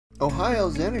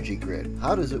Ohio's energy grid,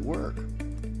 how does it work?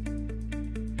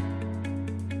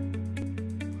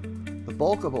 The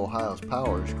bulk of Ohio's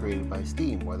power is created by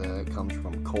steam, whether that comes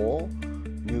from coal,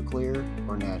 nuclear,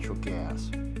 or natural gas.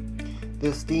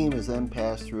 This steam is then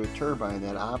passed through a turbine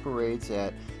that operates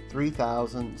at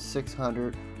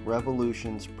 3,600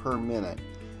 revolutions per minute.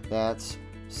 That's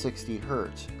 60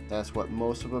 hertz. That's what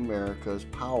most of America's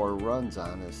power runs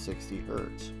on, is 60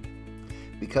 hertz.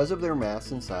 Because of their mass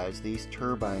and size, these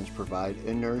turbines provide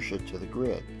inertia to the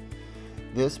grid.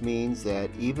 This means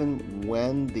that even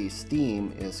when the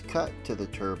steam is cut to the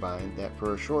turbine, that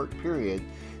for a short period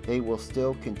they will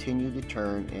still continue to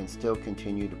turn and still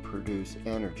continue to produce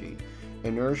energy.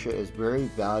 Inertia is very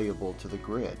valuable to the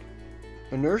grid.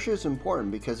 Inertia is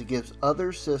important because it gives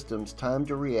other systems time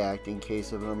to react in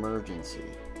case of an emergency.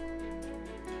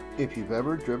 If you've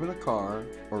ever driven a car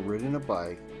or ridden a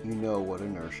bike, you know what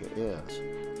inertia is.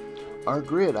 Our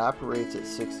grid operates at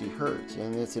 60 hertz,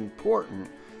 and it's important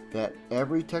that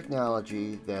every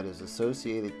technology that is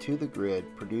associated to the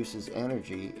grid produces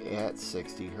energy at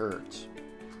 60 hertz.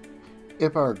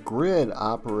 If our grid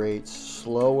operates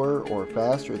slower or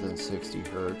faster than 60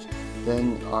 hertz,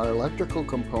 then our electrical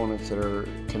components that are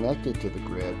connected to the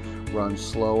grid run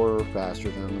slower or faster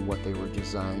than what they were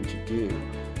designed to do.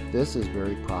 This is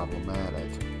very problematic.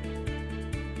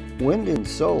 Wind and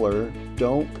solar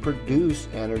don't produce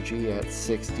energy at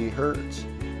 60 hertz.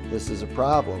 This is a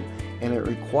problem, and it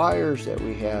requires that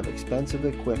we have expensive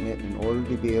equipment in order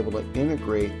to be able to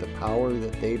integrate the power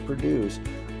that they produce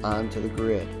onto the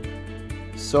grid.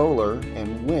 Solar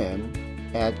and wind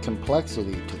add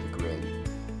complexity to the grid.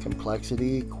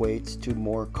 Complexity equates to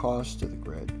more cost to the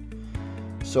grid.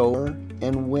 Solar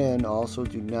and wind also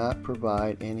do not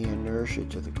provide any inertia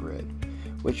to the grid,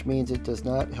 which means it does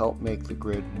not help make the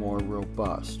grid more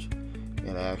robust.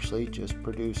 It actually just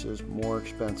produces more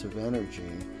expensive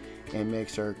energy and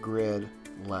makes our grid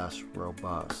less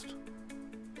robust.